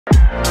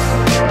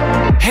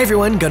Hey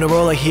everyone,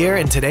 Gunnarolla here,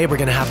 and today we're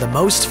gonna have the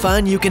most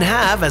fun you can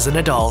have as an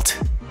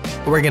adult.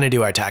 We're gonna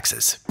do our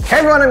taxes. Hey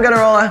everyone, I'm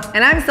Gunnarolla.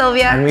 And I'm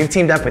Sylvia. And we've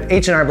teamed up with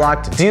H&R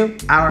Block to do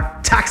our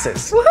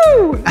taxes.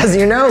 Woohoo! As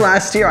you know,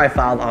 last year I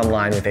filed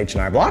online with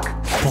H&R Block.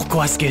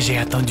 Pourquoi est-ce que j'ai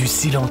attendu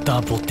si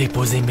longtemps pour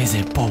déposer mes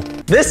impôts?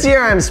 This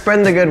year I'm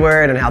spreading the good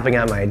word and helping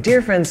out my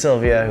dear friend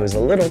Sylvia, who's a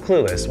little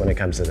clueless when it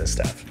comes to this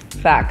stuff.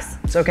 Facts.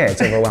 It's okay,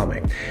 it's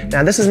overwhelming.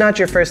 Now, this is not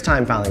your first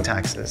time filing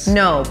taxes.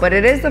 No, but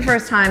it is the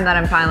first time that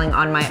I'm filing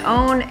on my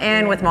own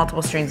and with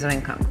multiple streams of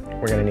income.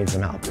 We're gonna need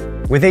some help.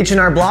 With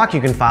H&R Block, you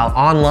can file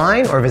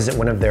online or visit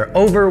one of their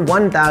over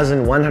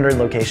 1,100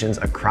 locations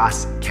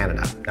across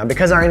Canada. Now,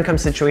 because our income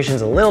situation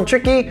is a little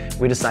tricky,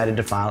 we decided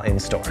to file in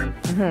store.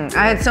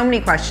 I had so many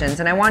questions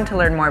and I wanted to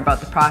learn more about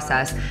the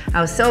process.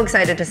 I was so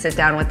excited to sit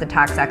down with the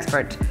tax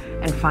expert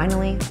and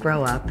finally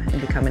grow up and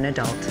become an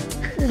adult.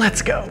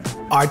 Let's go.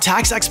 Our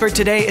tax expert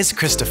today is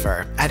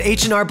Christopher. At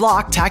H&R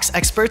Block, tax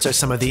experts are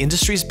some of the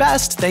industry's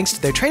best thanks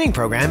to their training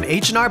program,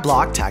 H&R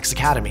Block Tax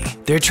Academy.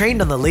 They're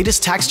trained on the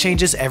latest tax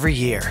changes every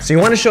year. So you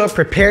want to show up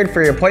prepared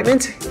for your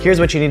appointment? Here's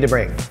what you need to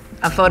bring.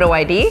 A photo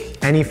ID,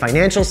 any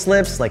financial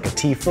slips like a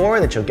T4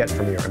 that you'll get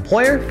from your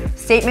employer,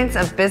 statements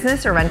of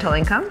business or rental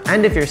income,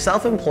 and if you're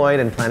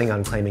self-employed and planning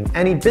on claiming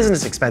any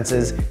business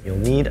expenses, you'll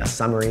need a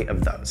summary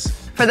of those.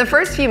 For the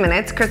first few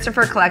minutes,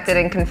 Christopher collected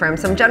and confirmed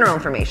some general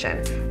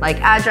information,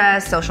 like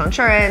address, social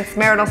insurance,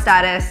 marital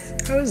status.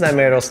 How is that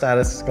marital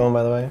status going,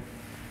 by the way?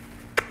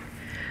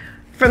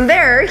 From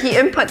there, he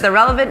input the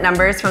relevant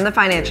numbers from the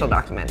financial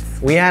documents.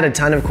 We had a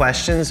ton of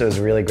questions, so it was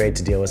really great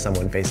to deal with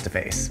someone face to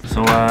face.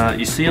 So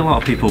you see a lot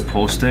of people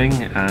posting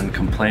and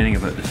complaining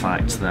about the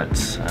fact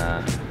that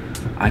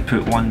I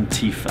put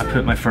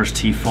my first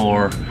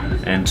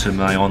T4 into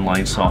my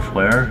online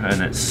software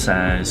and it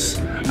says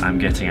I'm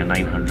getting a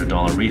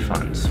 $900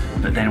 refund.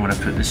 But then when I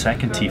put the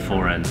second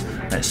T4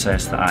 in, it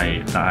says that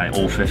I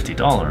owe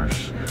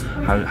 $50.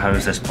 How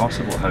is this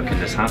possible? How can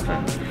this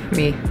happen?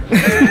 Me.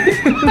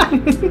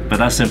 But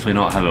that's simply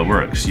not how it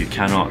works. You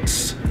cannot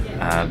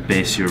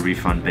base your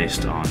refund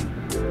based on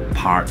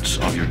parts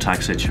of your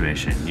tax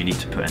situation. You need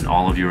to put in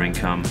all of your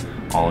income,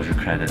 all of your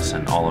credits,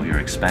 and all of your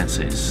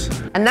expenses.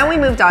 And then we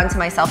moved on to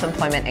my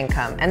self-employment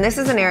income. And this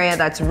is an area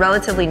that's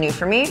relatively new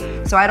for me.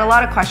 So I had a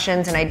lot of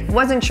questions and I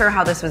wasn't sure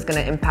how this was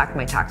gonna impact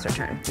my tax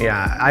return.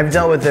 Yeah, I've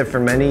dealt with it for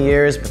many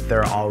years, but there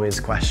are always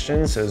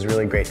questions. So it was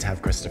really great to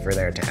have Christopher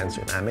there to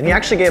answer them. And he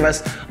actually gave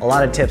us a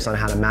lot of tips on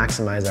how to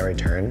maximize our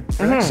return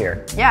for next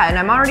year. Yeah, and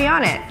I'm already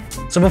on it.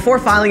 So before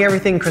filing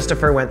everything,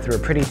 Christopher went through a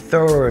pretty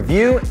thorough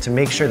review to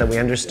make sure that we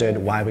understood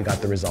why we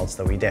got the results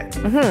that we did.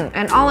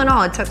 And all in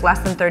all, it took less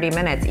than 30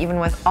 minutes, even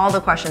with all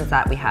the questions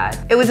that we had.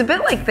 It was a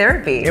bit like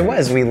therapy. It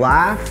was. We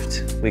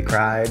laughed, we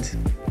cried.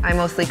 I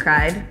mostly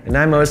cried. And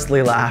I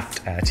mostly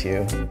laughed at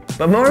you.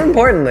 But more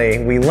importantly,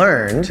 we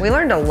learned. We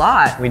learned a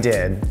lot. We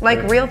did.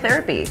 Like real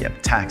therapy.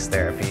 Yep, tax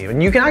therapy.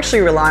 And you can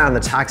actually rely on the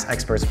tax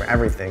experts for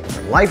everything,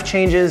 from life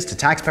changes to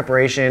tax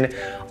preparation,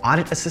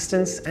 audit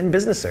assistance, and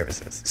business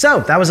services. So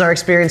that was our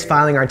experience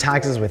filing our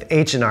taxes with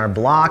H&R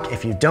Block.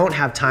 If you don't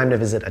have time to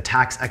visit a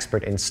tax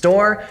expert in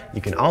store, you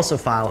can also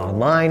file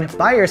online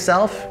by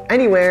yourself,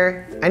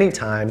 anywhere,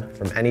 anytime,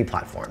 from any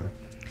platform.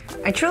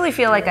 I truly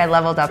feel like I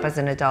leveled up as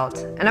an adult,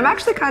 and I'm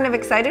actually kind of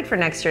excited for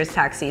next year's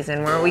tax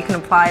season where we can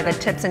apply the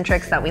tips and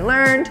tricks that we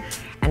learned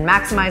and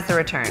maximize the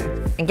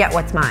return and get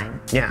what's mine.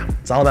 Yeah,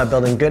 it's all about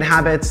building good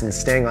habits and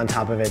staying on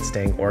top of it,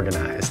 staying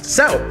organized.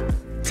 So,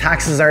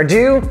 taxes are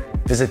due.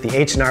 Visit the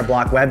H&R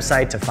Block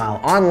website to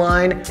file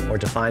online or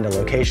to find a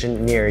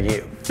location near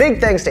you. Big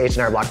thanks to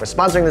H&R Block for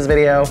sponsoring this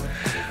video.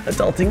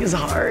 Adulting is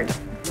hard.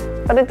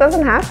 But it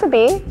doesn't have to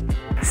be.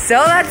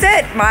 So that's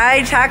it.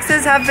 My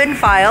taxes have been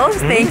filed.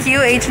 Thank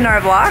you,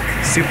 H&R Block.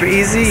 Super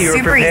easy. You were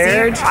Super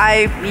prepared. Easy.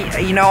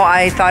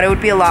 I thought it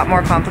would be a lot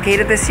more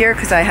complicated this year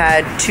because I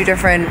had 2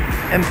 different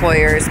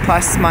employers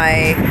plus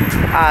my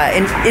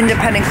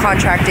independent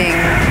contracting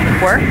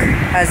work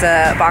as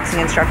a boxing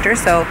instructor.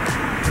 So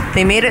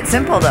they made it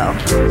simple though.